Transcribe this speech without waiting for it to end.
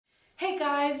Hey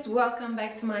guys, welcome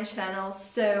back to my channel.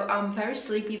 So I'm very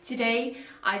sleepy today.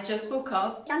 I just woke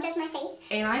up. Don't judge my face.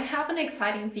 And I have an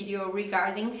exciting video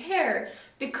regarding hair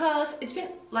because it's been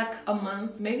like a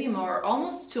month, maybe more,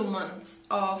 almost 2 months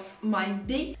of my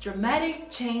big dramatic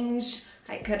change.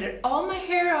 I cut all my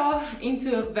hair off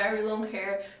into a very long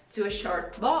hair to a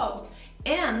short bob.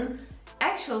 And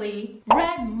actually,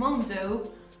 Brad Mondo,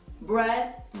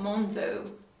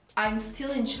 I'm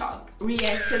still in shock,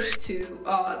 reacted to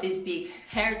this big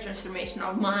hair transformation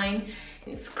of mine.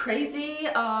 It's crazy.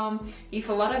 If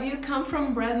a lot of you come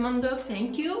from Brad Mondo,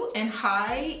 thank you and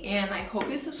hi, and I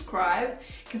hope you subscribe.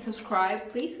 You can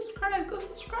subscribe, please subscribe, go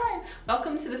subscribe.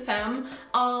 Welcome to the fam.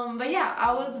 But yeah,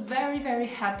 I was very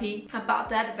happy about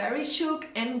that, very shook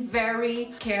and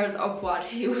very scared of what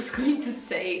he was going to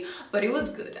say, but it was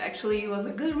good. Actually, it was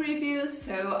a good review,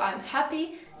 so I'm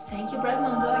happy. Thank you, Brad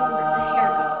Mondo, you're the hair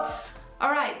god.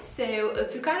 Alright, so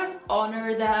to kind of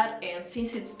honor that, and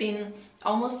since it's been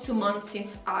almost 2 months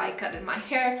since I cut my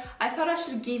hair, I thought I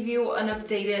should give you an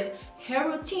updated hair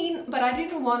routine, but I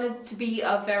didn't want it to be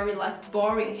a very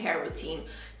boring hair routine.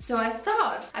 So I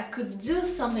thought I could do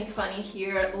something funny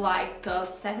here, like the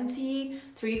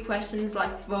 73 questions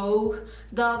like Vogue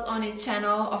does on its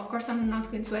channel. Of course, I'm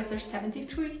not going to answer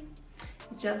 73,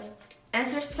 just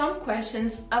answer some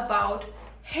questions about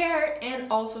hair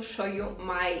and also show you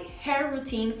my hair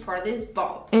routine for this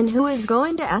bob. And who is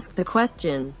going to ask the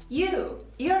question? You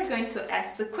are going to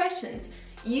ask the questions.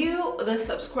 You, the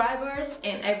subscribers,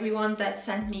 and everyone that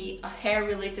sent me hair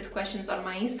related questions on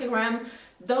my Instagram,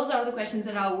 those are the questions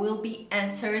that I will be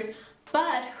answered.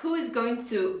 But who is going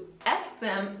to ask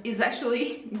them is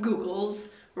actually Google's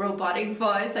robotic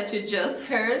voice that you just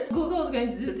heard. Google is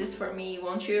going to do this for me,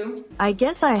 won't you? I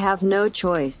guess I have no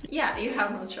choice. Yeah, you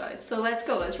have no choice. So let's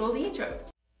go, let's roll the intro.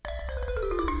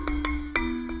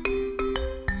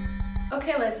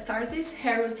 Okay, let's start this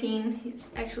hair routine. He's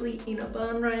actually in a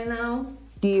bun right now.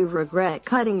 Do you regret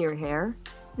cutting your hair?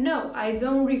 No, I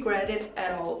don't regret it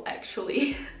at all,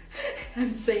 actually.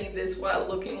 I'm saying this while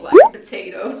looking like a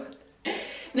potato.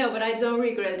 No, but I don't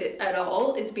regret it at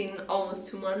all. It's been almost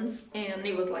 2 months and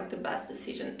it was like the best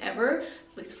decision ever.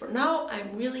 At least for now,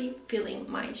 I'm really feeling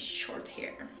my short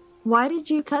hair. Why did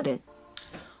you cut it?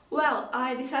 Well,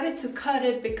 I decided to cut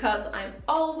it because I'm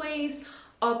always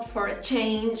up for a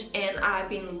change and I've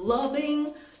been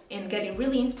loving and getting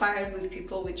really inspired with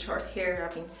people with short hair.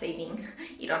 I've been saving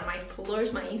it on my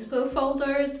folders, my inspo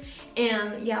folders,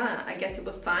 and yeah, I guess it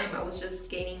was time. I was just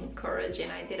gaining courage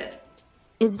and I did it.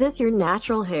 Is this your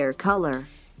natural hair color?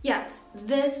 Yes,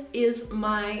 this is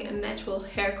my natural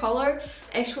hair color.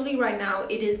 Actually, right now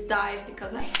it is dyed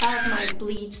because I have my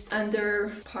bleached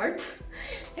under part,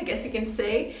 I guess you can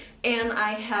say, and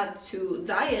I had to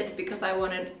dye it because I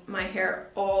wanted my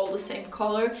hair all the same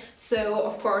color. So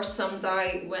of course some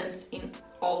dye went in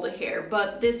all the hair,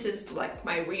 but this is like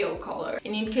my real color.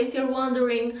 And in case you're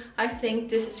wondering, I think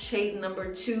this is shade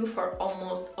number 2 for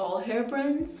almost all hair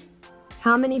brands.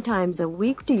 How many times a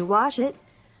week do you wash it?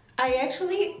 I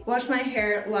actually wash my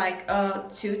hair like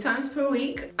 2 times per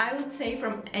week. I would say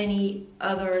from any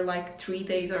other like 3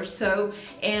 days or so.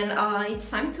 And it's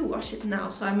time to wash it now.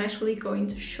 So I'm actually going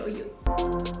to show you.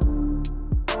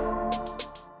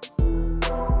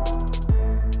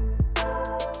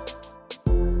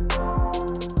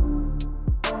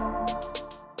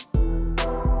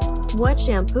 What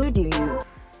shampoo do you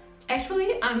use?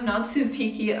 Actually, I'm not too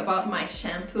picky about my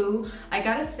shampoo. I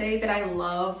gotta say that I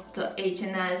love the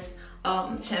H&S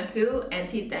shampoo,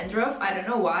 anti-dandruff. I don't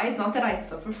know why. It's not that I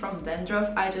suffer from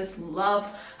dandruff. I just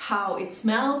love how it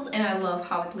smells and I love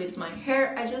how it leaves my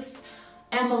hair. I just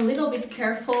am a little bit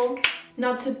careful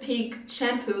not to pick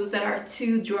shampoos that are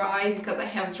too dry because I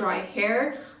have dry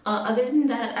hair. Other than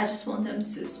that, I just want them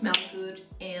to smell good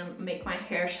and make my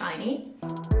hair shiny.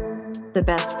 The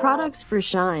best products for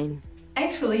shine.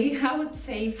 Actually, I would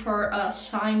say for a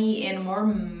shiny and more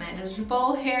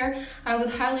manageable hair, I would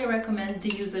highly recommend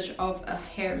the usage of a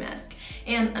hair mask.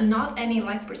 And not any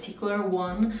like particular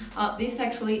one. This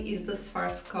actually is the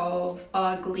Schwarzkopf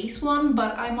Gliss one,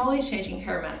 but I'm always changing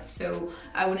hair masks, so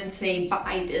I wouldn't say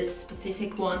buy this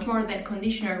specific one. More than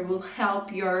conditioner will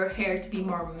help your hair to be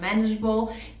more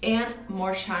manageable and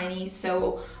more shiny,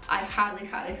 so I highly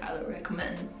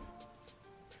recommend.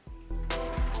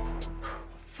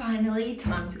 Finally,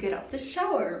 time to get out the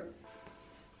shower.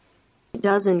 It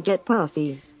doesn't get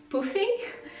puffy. Puffy?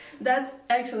 That's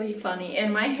actually funny,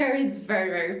 and my hair is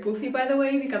very poofy, by the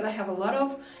way, because I have a lot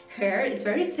of hair. It's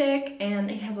very thick and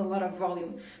it has a lot of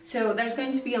volume, so there's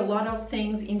going to be a lot of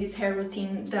things in this hair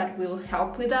routine that will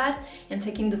help with that and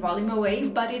taking the volume away,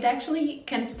 but it actually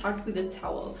can start with a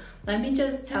towel. Let me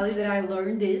just tell you that I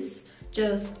learned this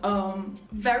just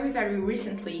very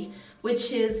recently,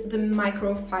 which is the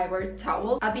microfiber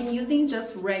towel. I've been using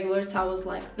just regular towels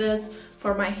like this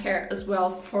for my hair as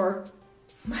well for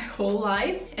my whole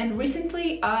life, and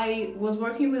recently I was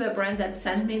working with a brand that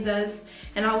sent me this,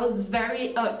 and I was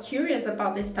very curious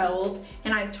about these towels,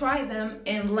 and I tried them,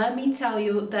 and let me tell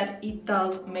you that it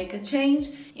does make a change.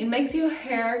 It makes your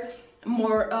hair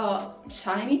more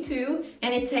shiny too,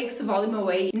 and it takes the volume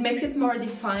away. It makes it more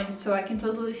defined, so I can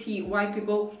totally see why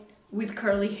people with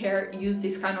curly hair use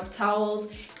these kind of towels.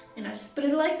 And I just put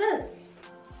it like this.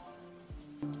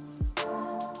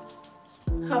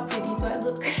 How pretty do I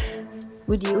look?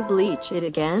 Would you bleach it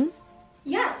again?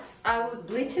 Yes, I would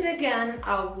bleach it again,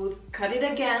 I would cut it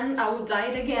again, I would dye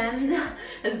it again.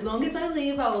 As long as I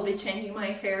live, I will be changing my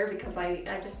hair because I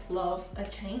just love a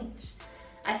change.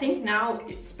 I think now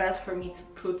it's best for me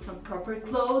to put some proper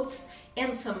clothes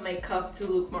and some makeup to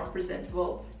look more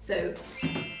presentable. So,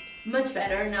 much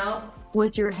better now.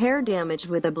 Was your hair damaged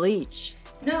with a bleach?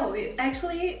 No, it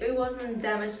wasn't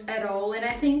damaged at all, and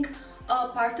I think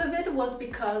part of it was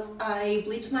because I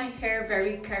bleached my hair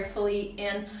very carefully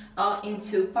and in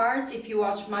two parts. If you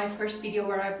watch my first video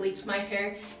where I bleached my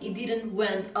hair, it didn't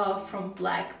went from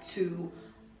black to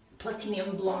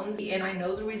platinum blonde, and I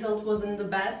know the result wasn't the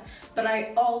best, but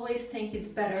I always think it's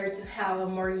better to have a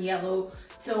more yellow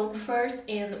tone first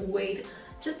and wait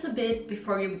just a bit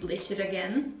before you bleach it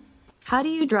again. How do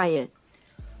you dry it?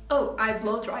 Oh, I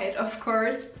blow dry it, of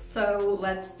course, so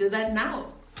let's do that now.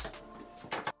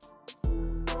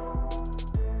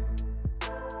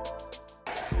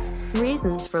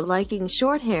 Reasons for liking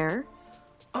short hair?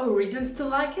 Oh, reasons to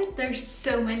like it? There's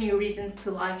so many reasons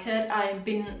to like it. I've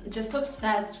been just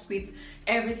obsessed with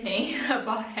everything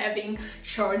about having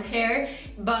short hair,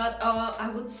 but I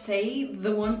would say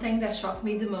the one thing that shocked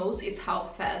me the most is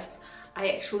how fast I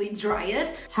actually dry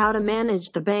it. How to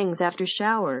manage the bangs after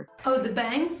shower? Oh, the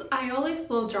bangs? I always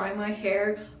blow dry my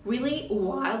hair really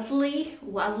wildly.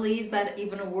 Wildly, is that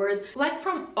even a word? Like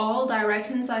from all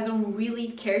directions. I don't really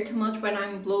care too much when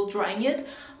I'm blow drying it.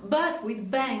 But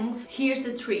with bangs, here's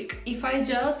the trick. If I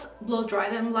just blow dry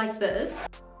them like this,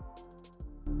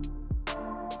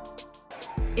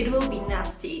 it will be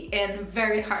nasty and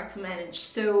very hard to manage.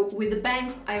 So with the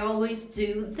bangs, I always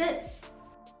do this.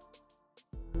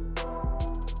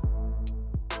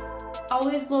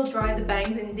 Always blow dry the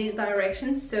bangs in this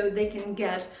direction so they can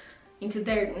get into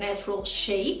their natural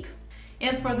shape.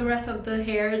 And for the rest of the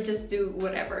hair, just do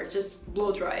whatever, just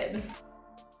blow dry it.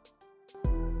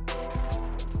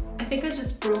 I think I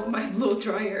just broke my blow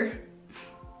dryer.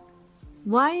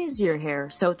 Why is your hair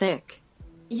so thick?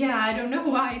 Yeah, I don't know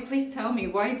why. Please tell me,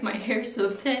 why is my hair so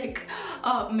thick?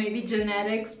 Maybe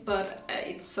genetics, but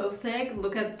it's so thick.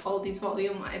 Look at all this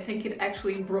volume. I think it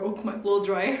actually broke my blow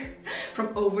dryer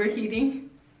from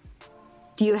overheating.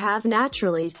 Do you have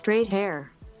naturally straight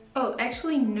hair? Oh,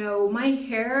 actually no. My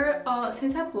hair,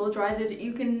 since I blow dried it,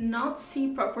 you cannot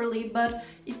see properly, but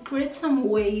it creates some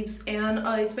waves, and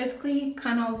it's basically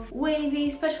kind of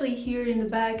wavy, especially here in the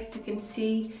back, as you can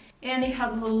see. And it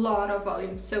has a lot of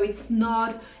volume, so it's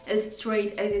not as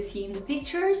straight as you see in the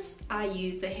pictures. I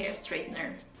use a hair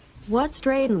straightener. What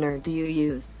straightener do you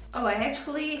use? Oh, I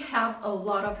actually have a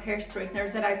lot of hair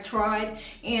straighteners that I've tried,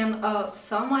 and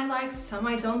some I like, some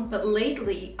I don't, but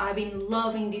lately I've been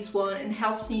loving this one and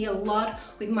helps me a lot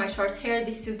with my short hair.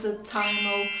 This is the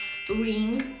TYMO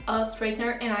ring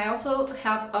straightener, and I also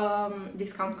have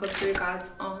discount code for you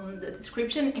guys on the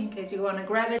description in case you want to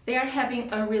grab it. They are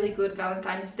having a really good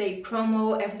Valentine's Day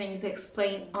promo. Everything is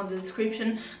explained on the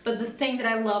description, but the thing that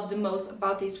I love the most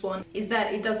about this one is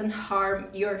that it doesn't harm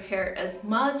your hair as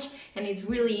much, and it's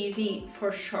really easy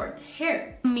for short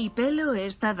hair. Mi pelo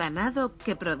está danado.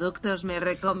 ¿Qué productos me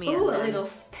recomiendan? Oh, a little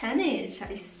Spanish,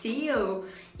 I see you.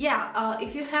 Yeah,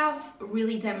 if you have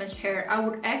really damaged hair, I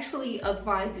would actually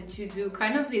advise you to do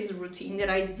kind of this routine that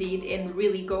I did and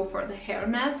really go for the hair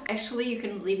mask. Actually, you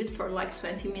can leave it for like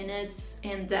 20 minutes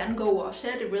and then go wash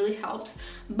it. It really helps.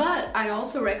 But I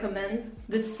also recommend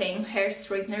the same hair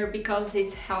straightener because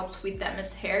this helps with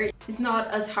damaged hair. It's not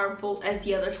as harmful as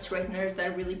the other straighteners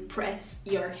that really press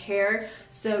your hair.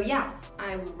 So yeah,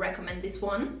 I would recommend this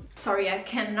one. Sorry, I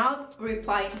cannot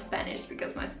reply in Spanish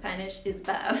because my Spanish is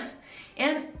bad.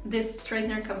 And this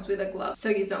straightener comes with a glove so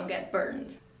you don't get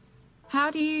burned. How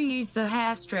do you use the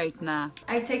hair straightener?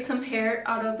 I take some hair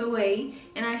out of the way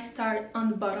and I start on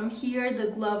the bottom here.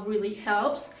 The glove really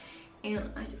helps. And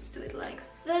I just do it like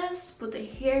this, put the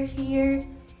hair here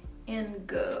and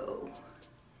go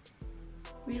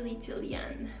really till the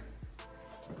end.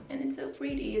 And it's so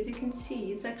pretty, as you can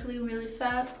see, it's actually really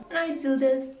fast. And I do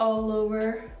this all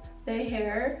over the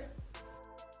hair.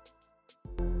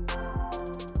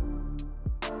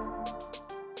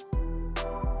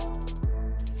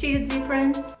 See the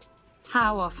difference?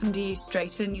 How often do you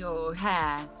straighten your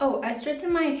hair? Oh, I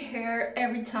straighten my hair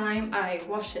every time I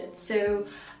wash it. So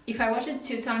if I wash it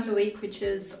 2 times a week, which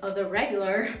is the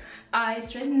regular, I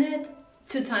straighten it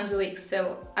 2 times a week.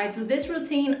 So I do this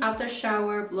routine after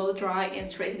shower, blow dry and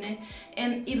straighten it,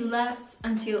 and it lasts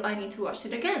until I need to wash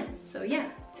it again. So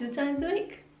yeah, 2 times a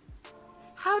week.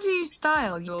 How do you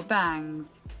style your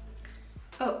bangs?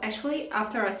 Oh, actually,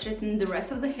 after I straighten the rest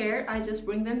of the hair, I just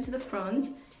bring them to the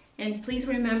front. And please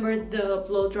remember the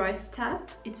blow dry step,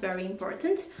 it's very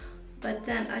important. But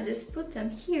then I just put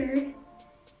them here.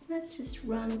 Let's just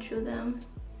run through them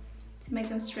to make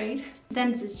them straight.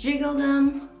 Then just jiggle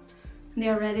them. They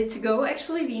are ready to go.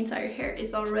 Actually, the entire hair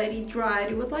is already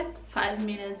dried. It was like 5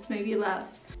 minutes, maybe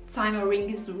less. TYMO ring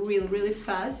is really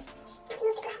fast.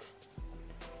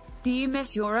 Do you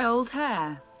miss your old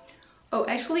hair? Oh,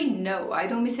 actually, no, I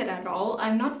don't miss it at all.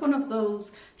 I'm not one of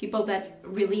those people that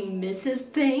really misses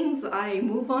things. I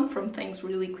move on from things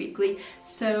really quickly,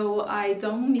 so I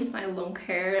don't miss my long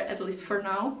hair, at least for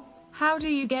now. How do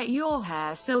you get your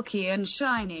hair silky and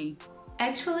shiny?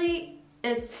 Actually,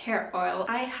 it's hair oil.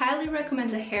 I highly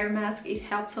recommend the hair mask, it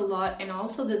helps a lot, and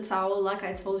also the towel, like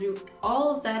I told you,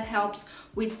 all of that helps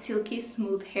with silky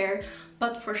smooth hair.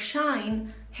 But for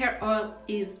shine, hair oil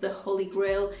is the holy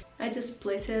grail. I just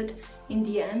place it in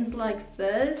the ends like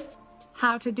this.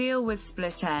 How to deal with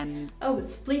split ends? Oh,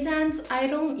 split ends, I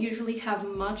don't usually have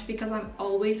much because I'm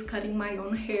always cutting my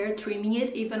own hair, trimming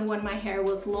it. Even when my hair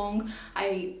was long,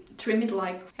 I trim it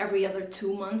like every other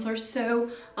 2 months or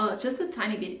so, just a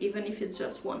tiny bit, even if it's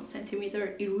just 1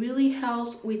 centimeter. It really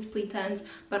helps with split ends,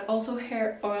 but also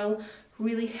hair oil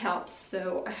really helps.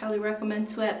 So I highly recommend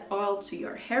to add oil to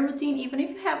your hair routine. Even if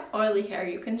you have oily hair,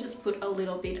 you can just put a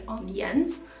little bit on the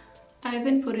ends. I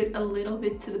even put it a little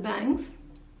bit to the bangs.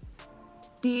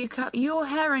 Do you cut your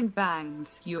hair in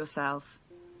bangs yourself?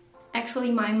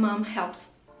 Actually, my mom helps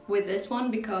with this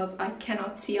one because I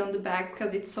cannot see on the back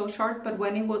because it's so short, but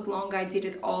when it was long I did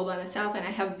it all by myself and I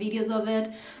have videos of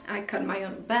it. I cut my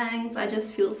own bangs. I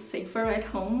just feel safer at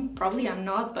home. Probably I'm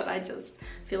not, but I just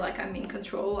feel like I'm in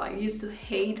control. I used to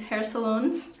hate hair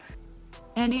salons.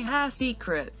 Any hair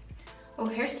secrets? Oh,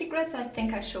 hair secrets, I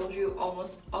think I showed you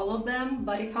almost all of them,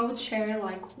 but if I would share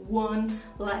like one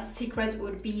last secret,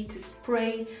 would be to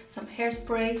spray some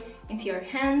hairspray into your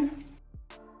hand,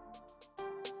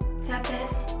 tap it,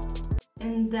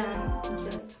 and then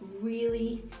just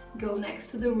really go next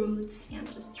to the roots and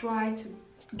just try to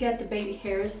get the baby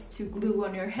hairs to glue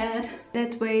on your head.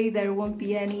 That way there won't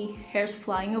be any hairs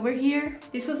flying over here.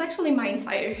 This was actually my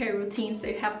entire hair routine, so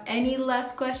if you have any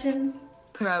last questions?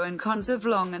 Pro and cons of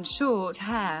long and short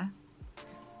hair.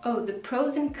 Oh, the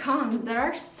pros and cons, there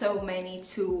are so many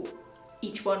to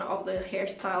each one of the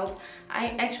hairstyles.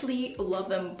 I actually love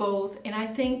them both, and I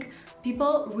think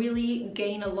people really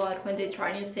gain a lot when they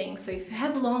try new things. So if you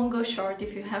have long, go short.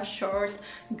 If you have short,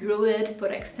 grow it,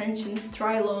 put extensions,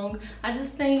 try long. I just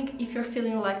think if you're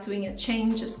feeling like doing a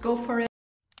change, just go for it.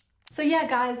 So yeah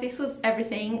guys, this was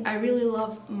everything. I really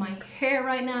love my hair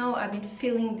right now. I've been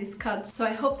feeling this cut, so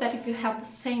I hope that if you have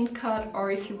the same cut or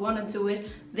if you want to do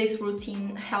it, this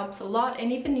routine helps a lot.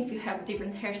 And even if you have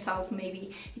different hairstyles,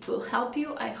 maybe it will help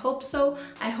you. I hope so.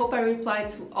 I hope I replied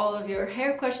to all of your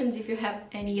hair questions. If you have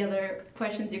any other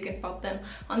questions, you can pop them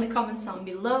on the comments down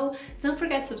below. Don't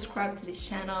forget to subscribe to this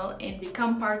channel and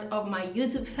become part of my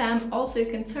YouTube fam. Also, you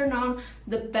can turn on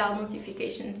the bell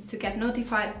notifications to get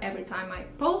notified every time I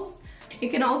post. You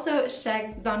can also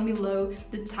check down below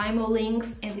the TYMO links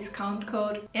and discount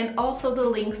code, and also the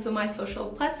links to my social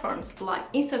platforms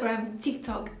like Instagram,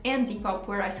 TikTok and Depop,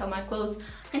 where I sell my clothes.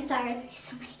 I'm sorry, there's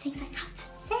so many things I have to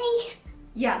say.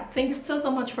 Yeah, thank you so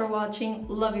much for watching.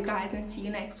 Love you guys and see you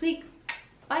next week.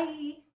 Bye!